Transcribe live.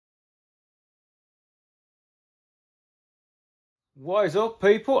What is up,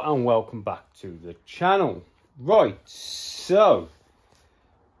 people, and welcome back to the channel. Right, so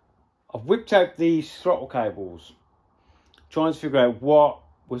I've whipped out these throttle cables, trying to figure out what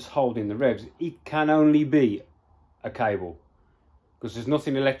was holding the revs. It can only be a cable, because there's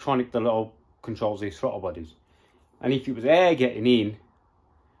nothing electronic that controls these throttle bodies. And if it was air getting in,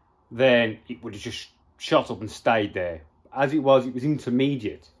 then it would have just shot up and stayed there. As it was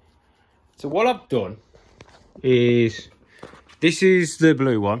intermediate. So what I've done is, this is the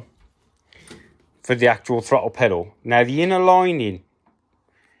blue one for the actual throttle pedal. Now the inner lining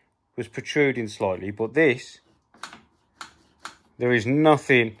was protruding slightly, but this, there is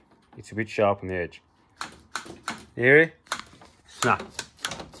nothing. It's a bit sharp on the edge. Hear it? Snap.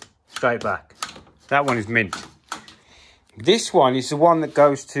 Straight back. That one is mint. This one is the one that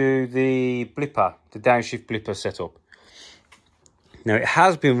goes to the blipper, the downshift blipper setup. Now it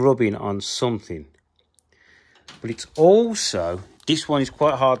has been rubbing on something, but it's also, this one is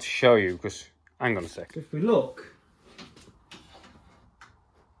quite hard to show you because, hang on a sec. If we look,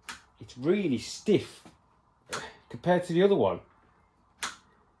 it's really stiff compared to the other one.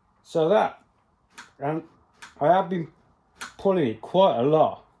 So that, and I have been pulling it quite a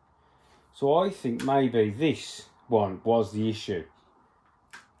lot. So I think maybe this one was the issue.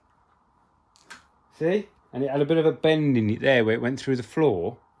 See? And it had a bit of a bend in it there where it went through the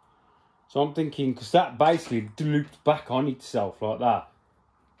floor. So I'm thinking, because that basically looped back on itself like that.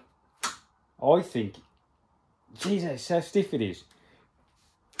 I think, Jesus, how stiff it is.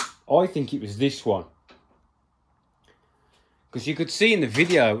 I think it was this one. Because you could see in the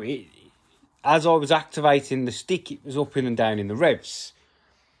video, as I was activating the stick, it was up and down in the revs.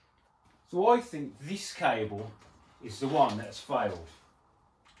 So I think this cable is the one that's failed.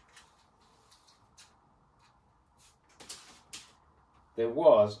 There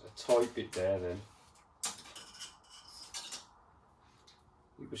was a tight bit there then.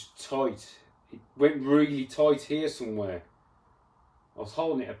 It was tight. It went really tight here somewhere. I was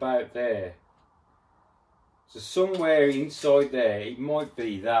holding it about there. So somewhere inside there, it might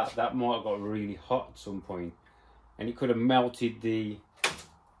be that. That might have got really hot at some point. And it could have melted the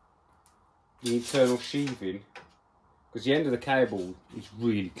internal sheathing. Because the end of the cable is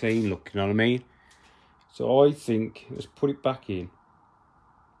really clean looking, you know what I mean? So I think, let's put it back in.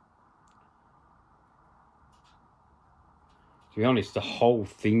 To be honest, the whole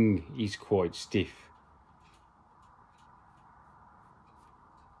thing is quite stiff.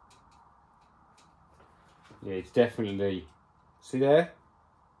 Yeah, it's definitely, see there?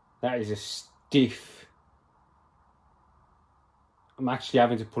 That is a stiff. I'm actually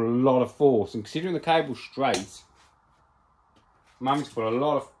having to put a lot of force, and considering the cable's straight, I'm having to put a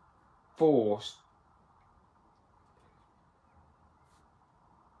lot of force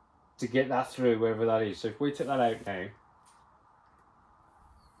to get that through, wherever that is. So if we take that out now,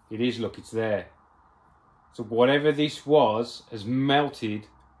 it is, look, it's there. So whatever this was has melted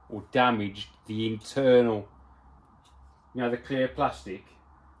or damaged the internal, you know, the clear plastic.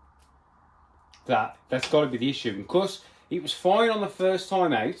 That's got to be the issue. Because it was fine on the first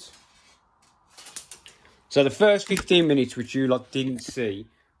time out. So the first 15 minutes, which you lot didn't see,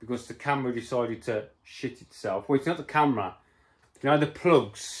 because the camera decided to shit itself. Well, it's not the camera. You know the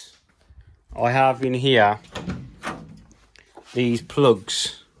plugs I have in here, these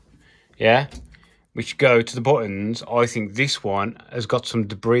plugs. Yeah, which go to the buttons. I think this one has got some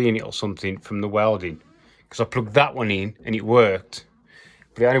debris in it or something from the welding, because I plugged that one in and it worked,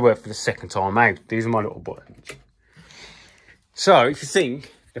 but it only worked for the second time out. These are my little buttons. So if you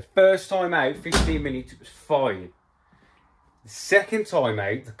think, the first time out, 15 minutes, it was fine. The second time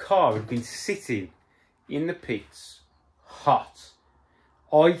out, the car had been sitting in the pits hot.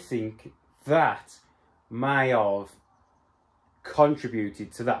 I think that may have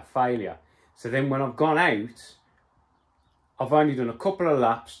contributed to that failure. So then when I've gone out, I've only done a couple of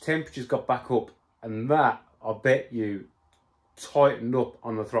laps, temperatures got back up, and that, I bet you, tightened up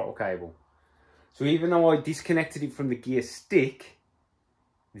on the throttle cable. So even though I disconnected it from the gear stick,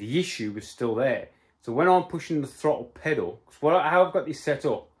 the issue was still there. So when I'm pushing the throttle pedal, because how I've got this set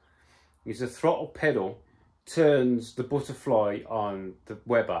up is the throttle pedal turns the butterfly on the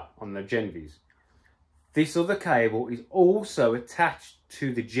Weber, on the Genvis. This other cable is also attached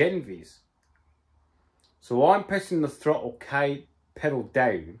to the Genvis. So I'm pressing the throttle pedal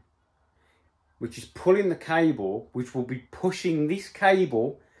down, which is pulling the cable, which will be pushing this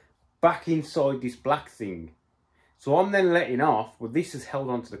cable back inside this black thing. So I'm then letting off, well, this has held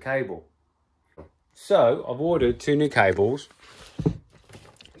onto the cable. So I've ordered 2 new cables.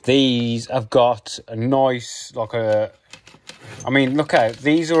 These have got a nice, I mean, look out,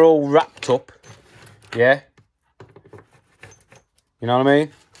 these are all wrapped up. Yeah, You know what I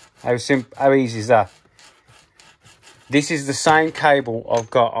mean? How easy is that? This is the same cable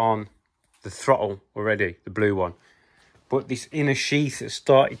I've got on the throttle already, the blue one. But this inner sheath has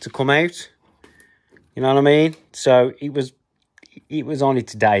started to come out. You know what I mean? So it was on it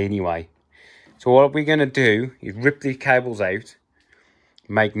today anyway. So what we're going to do is rip these cables out,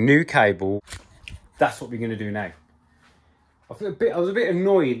 make new cable. That's what we're going to do now. I was a bit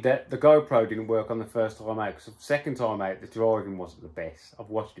annoyed that the GoPro didn't work on the first time out, because the second time out the driving wasn't the best. I've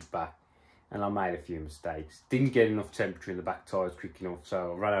watched it back and I made a few mistakes. Didn't get enough temperature in the back tyres quick enough,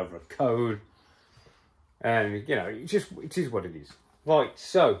 so I ran over a cone. And you know, it is what it is. Right,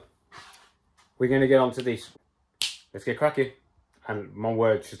 so we're going to get on to this. Let's get cracking. And my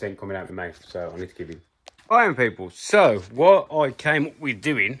words just ain't coming out of my mouth, so I need to give in. Alright people, so what I came up with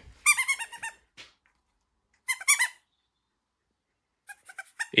doing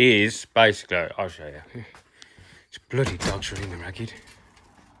is basically, I'll show you. It's bloody dogs running the ragged.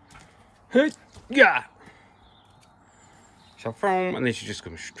 Yeah. So from, and then she just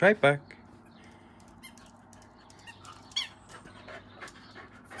comes straight back.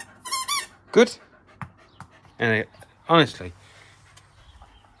 Good. And honestly.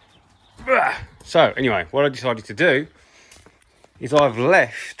 So anyway, what I decided to do is I've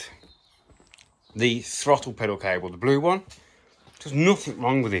left the throttle pedal cable, the blue one. There's nothing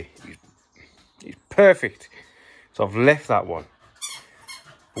wrong with it. It's perfect. So I've left that one.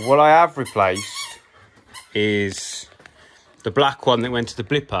 But what I have replaced is the black one that went to the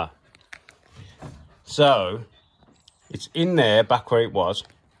blipper. So it's in there back where it was,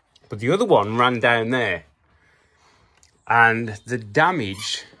 but the other one ran down there. And the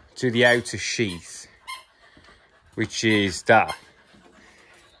damage to the outer sheath, which is that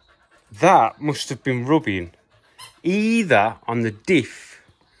must have been rubbing either on the diff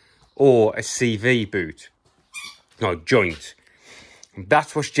or a CV boot, no, joint. And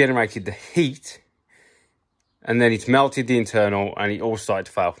that's what's generated the heat, and then it's melted the internal and it all started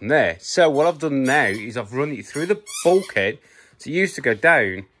to fail from there. So what I've done now is I've run it through the bulkhead. So it used to go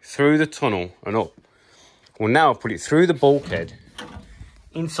down through the tunnel and up. Well, now I've put it through the bulkhead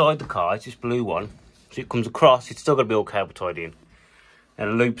inside the car. It's this blue one, so it comes across. It's still got to be all cable tied in,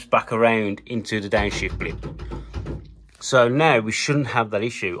 and loops back around into the downshift blip. So now we shouldn't have that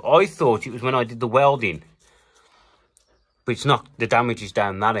issue. I thought it was when I did the welding, but it's not. The damage is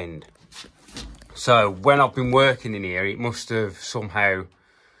down that end. So when I've been working in here, it must have somehow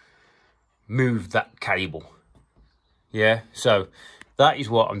moved that cable. Yeah, so that is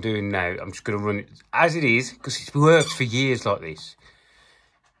what I'm doing now. I'm just going to run it as it is, because it's worked for years like this.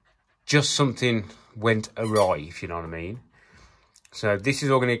 Just something went awry, if you know what I mean. So this is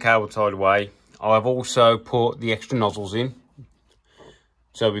all going to get cable tied away. I've also put the extra nozzles in.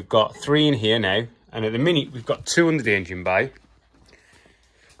 So we've got 3 in here now, and at the minute we've got 2 under the engine bay.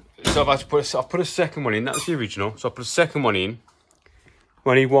 So I've had to put a second one in. That's the original. So I put a second one in.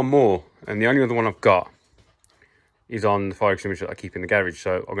 I need 1 more, and the only other one I've got is on the fire extinguisher that I keep in the garage.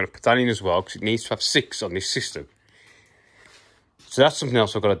 So I'm going to put that in as well, because it needs to have 6 on this system. So that's something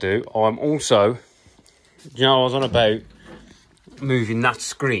else I've got to do. I'm also, you know, I was on about moving that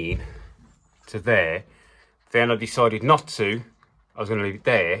screen to there. Then I decided not to. I was going to leave it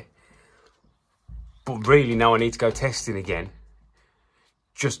there. But really now I need to go testing again,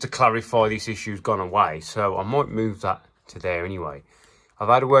 just to clarify this issue's gone away. So I might move that to there anyway. I've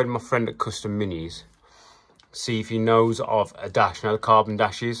had a word with my friend at Custom Minis, see if he knows of a dash, now the carbon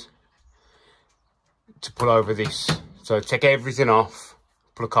dashes, to pull over this. So take everything off,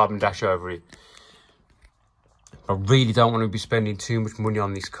 put a carbon dash over it. I really don't want to be spending too much money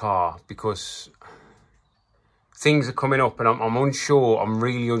on this car, because things are coming up and I'm unsure. I'm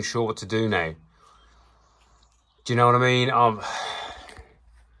really unsure what to do now. Do you know what I mean?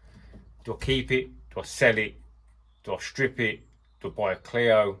 Do I keep it? Do I sell it? Do I strip it? Do I buy a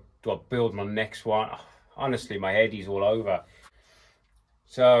Clio? Do I build my next one? Honestly, my head is all over.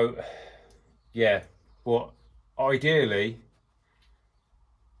 So, yeah. But ideally,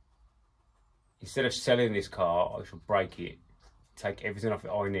 instead of selling this car, I should break it, take everything off it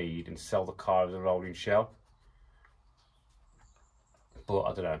I need, and sell the car as a rolling shell. But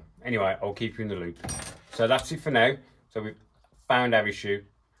I don't know. Anyway, I'll keep you in the loop. So that's it for now. So we've found our issue.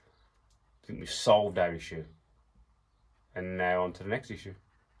 I think we've solved our issue. And now on to the next issue.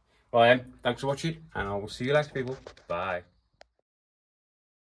 Well then, thanks for watching, and I will see you later, people. Bye.